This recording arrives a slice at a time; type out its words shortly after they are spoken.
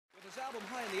album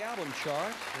high in the album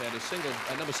chart and his single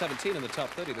at number 17 in the top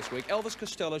 30 this week. Elvis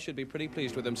Costello should be pretty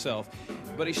pleased with himself,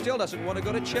 but he still doesn't want to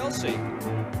go to Chelsea.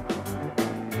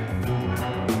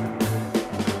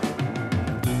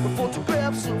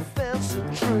 Photographs of fancy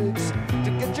tricks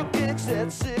to get your kicks at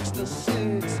 6 to 6.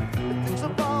 It thinks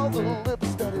of all the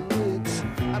lips that he licks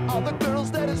and all the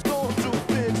girls that he's going to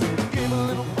fix. Gave a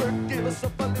little bird, gave us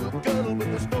up a little cuddle, but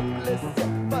there's no place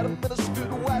set but a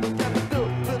minuscule white capital.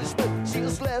 Pretty Smith, she a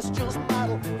celestial's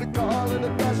model. They call her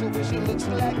a dazzle, but she looks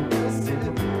like Elsie.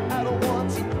 I don't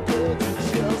want to go to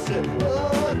Chelsea.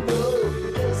 Oh no,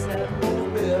 there's that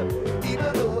movement,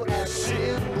 even though I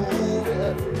should move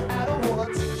it. I don't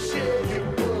want to shake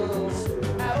your pulse.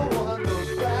 I don't want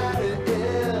nobody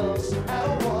else. I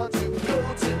don't want to go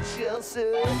to Chelsea.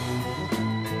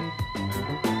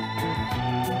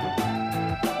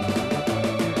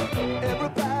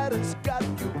 Everybody's got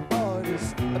your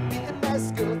orders. Be a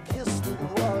nice girl, kiss the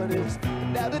waters.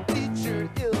 Now the teacher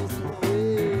is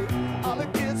away. All the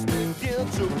kids begin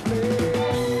to play.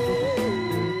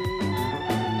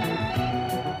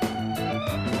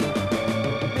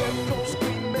 Men go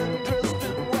screaming, dressed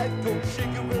in white coat,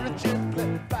 shaking very gently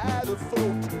by the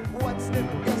throat. One step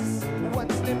yes, one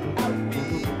step out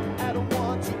me. I don't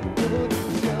want to go to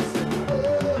Chelsea.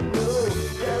 Oh no,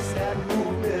 there's that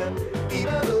movement.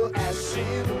 Even though I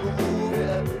see the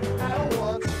movie, I don't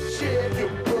want to shake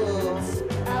your pulse.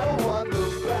 I don't want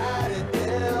nobody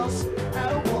else. I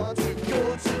don't want to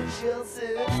go to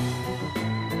Chelsea.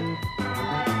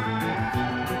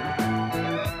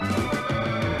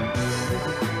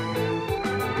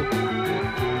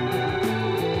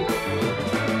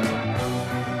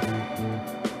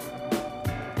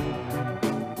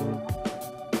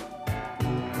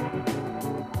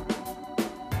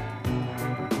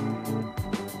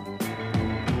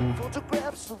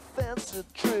 Photographs of fancy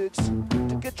tricks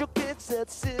to get your kicks at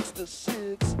 6 to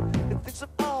 6. It thinks of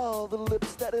all the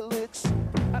lips that it licks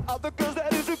and all the girls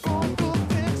that is going to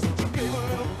fix. She gave a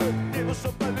little bird, gave us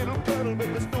up a little cuddle, but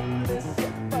there's no place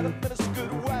yet but a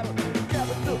minuscule waddle.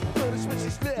 Capital punishment,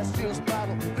 she's last year's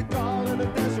model.